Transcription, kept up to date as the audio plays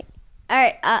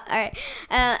right. All right.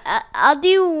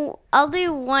 I'll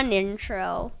do one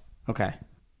intro. Okay.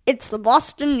 It's the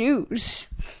Boston News.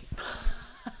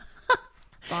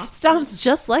 Sounds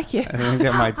just like you. I think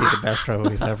that might be the best show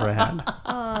we've ever had.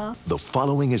 The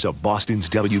following is a Boston's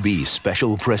WB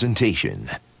special presentation.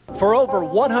 For over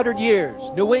 100 years,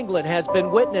 New England has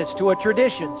been witness to a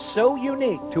tradition so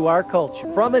unique to our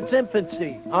culture. From its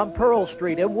infancy on Pearl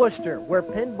Street in Worcester, where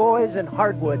pin boys and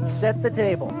hardwood set the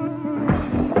table,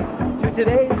 to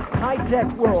today's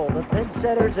high-tech world of pin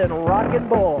setters and rock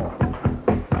and roll,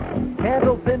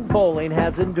 candlepin bowling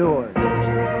has endured.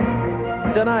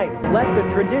 Tonight, let the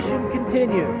tradition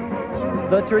continue.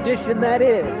 The tradition that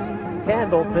is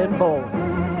candlepin bowling.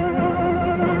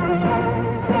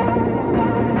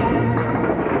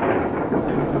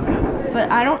 But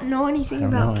I don't know anything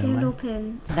about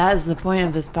candlepin. That is the point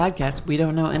of this podcast. We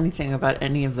don't know anything about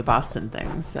any of the Boston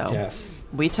things, so Yes.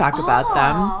 we talk about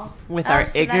them with our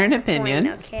so ignorant that's the point.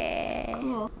 opinions. Okay.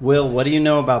 Cool. Will, what do you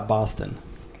know about Boston?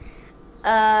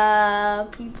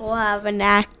 People have an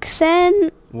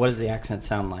accent. What does the accent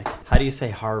sound like? How do you say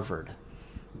Harvard?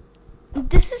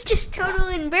 This is just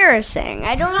totally embarrassing.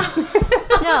 I don't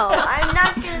No, I'm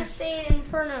not going to say it in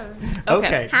front of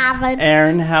Okay. Harvard.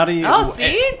 Aaron, how do you... Oh,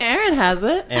 see? Aaron has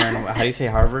it. Aaron, how do you say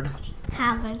Harvard?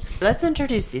 Harvard. Let's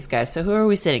introduce these guys. So who are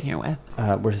we sitting here with?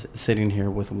 We're sitting here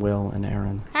with Will and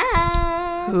Aaron.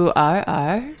 Hi. Who are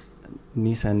our...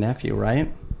 Niece and nephew, right?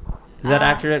 Is that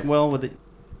accurate, Will, with the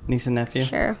niece and nephew?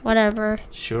 Sure, whatever.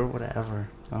 Sure, whatever.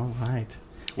 All right.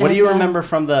 What do you remember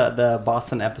from the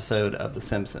Boston episode of The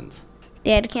Simpsons?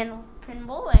 They had candlepin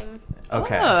bowling.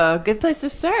 Okay. Oh, good place to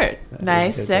start.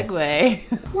 Nice is a good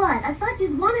segue. What? I thought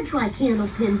you'd want to try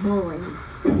candlepin bowling.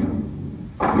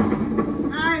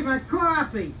 Hey, my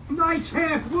coffee. Nice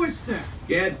half Worcester.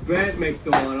 Get bent,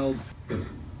 McDonald.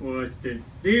 Boston.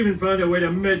 They even found a way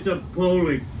to mess up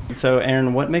bowling. So,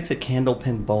 Aaron, what makes it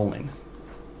candlepin bowling?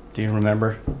 Do you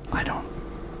remember? I don't.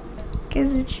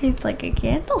 Because it's shaped like a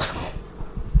candle.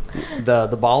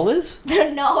 The ball is?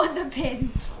 No, the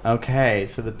pins. Okay,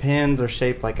 so the pins are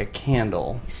shaped like a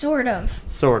candle. Sort of.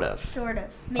 Sort of. Sort of.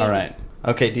 Maybe. All right.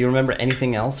 Okay, do you remember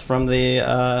anything else from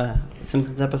the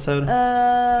Simpsons episode?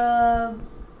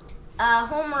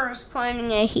 Homer is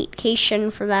planning a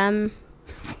hatecation for them.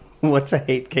 What's a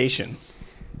hatecation?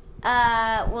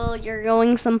 Well, you're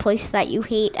going someplace that you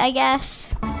hate, I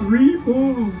guess. 3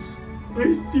 balls. I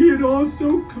see it all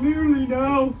so clearly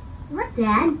now. What,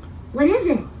 Dad? What is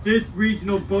it? This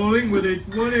regional bowling with its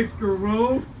 1 extra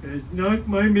row has knocked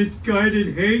my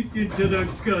misguided hate into the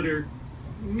gutter.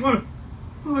 Mwah.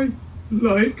 I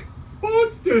like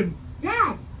Boston.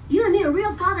 Dad, you and me are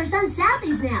real father-son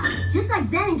Southies now. Just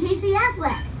like Ben and Casey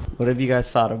Affleck. What have you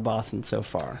guys thought of Boston so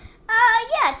far?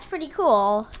 Yeah, it's pretty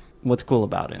cool. What's cool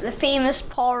about it? The famous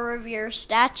Paul Revere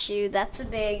statue, that's a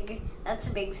big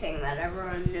thing that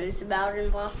everyone knows about in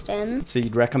Boston. So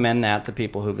you'd recommend that to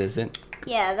people who visit?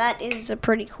 Yeah, that is a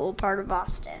pretty cool part of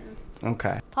Boston.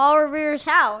 Okay. Paul Revere's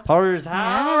house. Paul's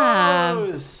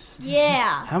house!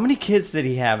 Yeah. How many kids did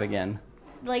he have again?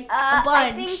 Like I a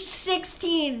bunch. think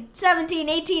 16, 17,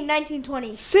 18, 19,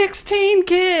 20. 16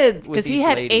 kids! Because he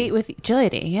had 8 with each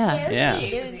lady, yeah. Yeah.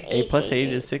 It was 8 plus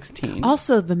 8 is 16.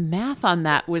 Also, the math on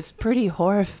that was pretty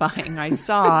horrifying, I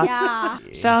saw. Yeah.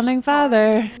 Founding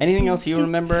father. Anything else you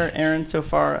remember, Aaron, so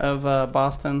far of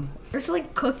Boston? There's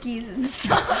like cookies and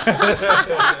stuff.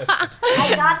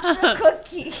 I got some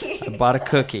cookies. I bought a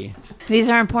cookie. These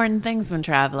are important things when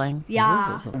traveling.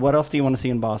 Yeah. What else do you want to see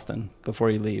in Boston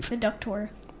before you leave? The duck tour.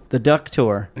 The Duck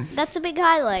Tour. That's a big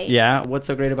highlight. Yeah? What's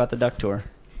so great about the Duck Tour?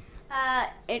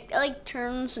 It like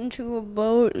turns into a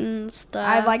boat and stuff.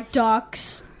 I like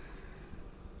ducks.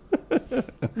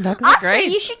 Ducks are Also,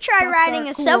 great. you should try Ducks riding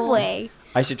are a cool. subway.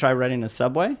 I should try riding a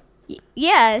subway?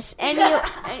 Yes, and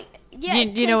yeah.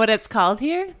 Do you know what it's called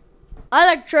here? I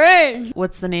like trains.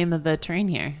 What's the name of the train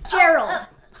here? Gerald.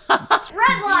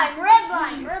 Red line, red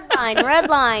line, red line, red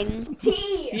line.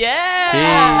 T.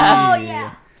 Yeah. Oh,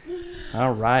 yeah.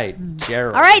 All right,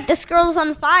 Gerald. All right, this girl's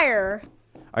on fire.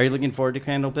 Are you looking forward to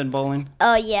candlepin bowling?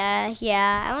 Oh yeah.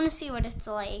 I want to see what it's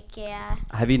like. Yeah.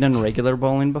 Have you done regular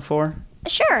bowling before?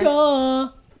 Sure.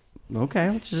 Duh.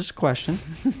 Okay, it's just a question.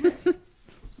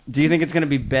 Do you think it's going to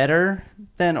be better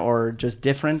then or just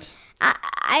different?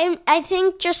 I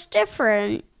think just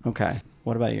different. Okay.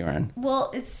 What about you, Aaron?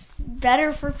 Well, it's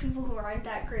better for people who aren't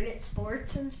that great at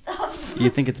sports and stuff. Do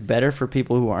you think it's better for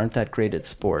people who aren't that great at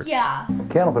sports? Yeah.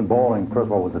 Candlepin bowling, first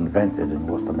of all, was invented in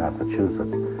Worcester,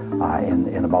 Massachusetts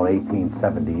in about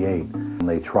 1878. And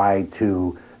they tried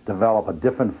to develop a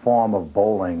different form of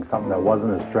bowling, something that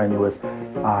wasn't as strenuous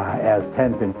as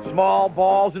 10-pin. Small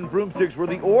balls and broomsticks were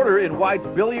the order in White's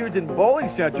Billiards and Bowling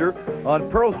Center on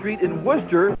Pearl Street in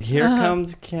Worcester. Here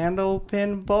comes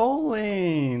Candlepin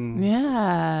Bowling.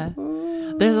 Yeah.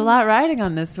 There's a lot riding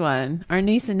on this one. Our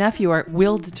niece and nephew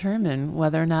will determine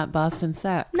whether or not Boston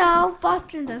sucks. No,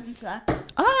 Boston doesn't suck.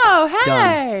 Oh, hey!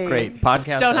 Done. Great.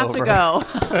 Podcast Don't have over. to go.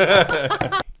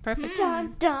 Perfect.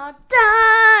 Dun, dun,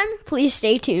 dun. Please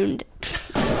stay tuned.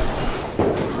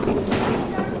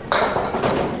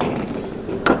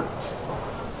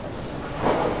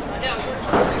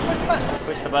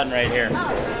 Push the button right here.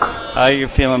 How are you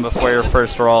feeling before your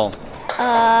first roll?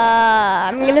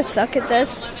 I'm gonna suck at this,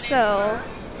 so...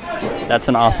 That's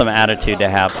an awesome attitude to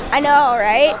have. I know,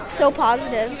 right? So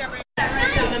positive.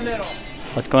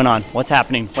 What's going on? What's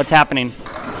happening? What's happening?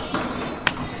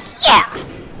 Yeah!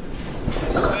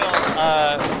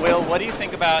 Will, what do you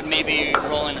think about maybe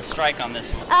rolling a strike on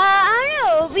this one? I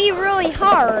don't know. It'll be really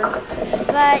hard.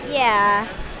 But, yeah.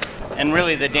 And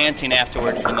really, the dancing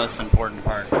afterwards is the most important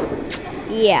part.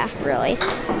 Yeah, really.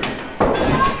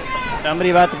 Somebody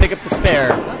about to pick up the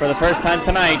spare for the first time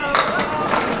tonight.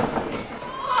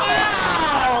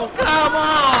 Oh, come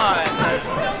on!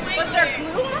 Was there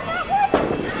glue on that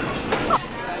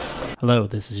one? Hello,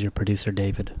 this is your producer,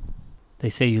 David. They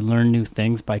say you learn new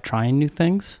things by trying new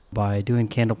things. By doing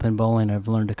Candlepin Bowling, I've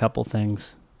learned a couple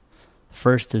things.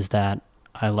 First is that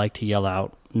I like to yell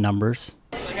out numbers.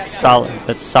 Solid.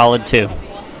 That's a solid 2.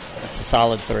 That's a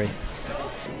solid 3.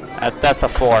 That's a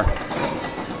 4. A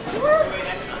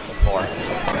 4.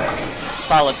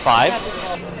 Solid 5.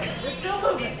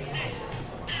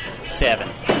 7.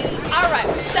 All right,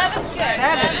 7's good.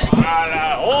 7.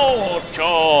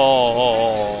 Ocho.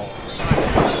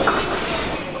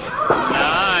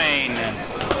 9.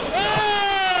 Oh!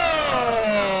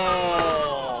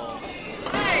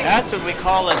 That's what we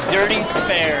call a dirty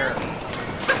spare.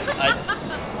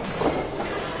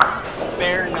 A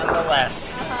spare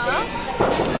nonetheless.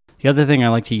 The other thing I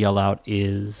like to yell out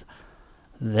is,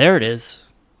 there it is.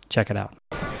 Check it out.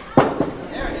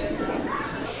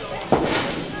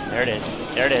 There it is.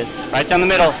 There it is. Right down the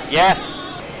middle. Yes.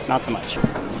 Not so much.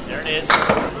 There it is.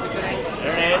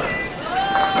 There it is.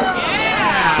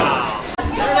 Yeah.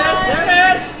 There it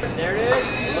is. There it is. There it is.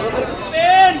 A little bit of a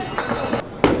spin.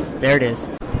 There it is.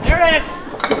 There it is.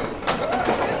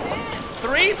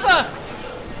 Teresa.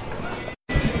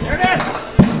 There it is.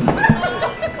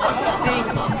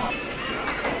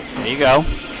 There you go.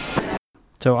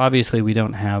 So obviously we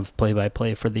don't have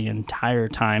play-by-play for the entire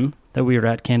time that we were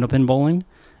at Candlepin Bowling.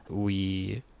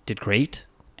 We did great,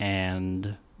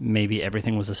 and maybe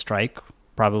everything was a strike,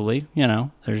 probably. You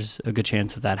know, there's a good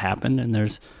chance that happened, and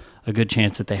there's a good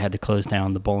chance that they had to close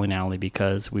down the bowling alley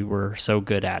because we were so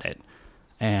good at it.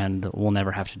 And we'll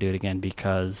never have to do it again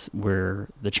because we're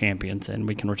the champions and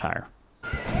we can retire.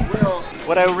 Will,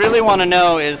 what I really want to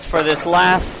know is for this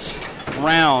last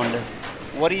round,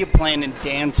 what are you planning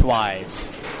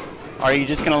dance-wise? Are you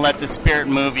just going to let the spirit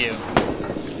move you?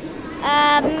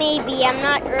 Maybe. I'm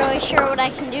not really sure what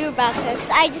I can do about this.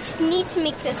 I just need to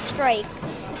make this strike.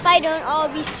 If I don't, I'll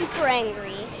be super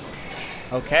angry.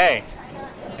 Okay.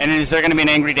 And is there going to be an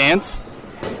angry dance?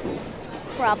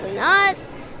 Probably not.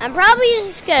 I'm probably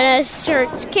just going to start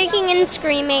kicking and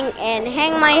screaming and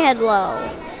hang my head low.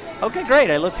 Okay, great.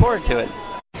 I look forward to it.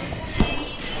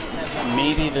 That's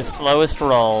maybe the slowest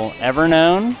roll ever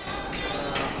known.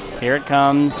 Here it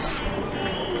comes.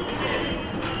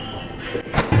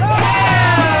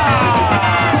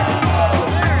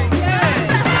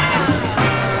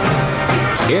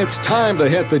 It's time to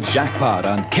hit the jackpot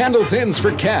on Candlepins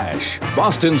for Cash,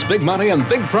 Boston's big money and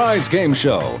big prize game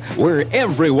show, where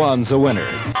everyone's a winner.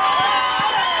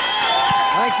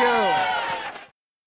 Thank you.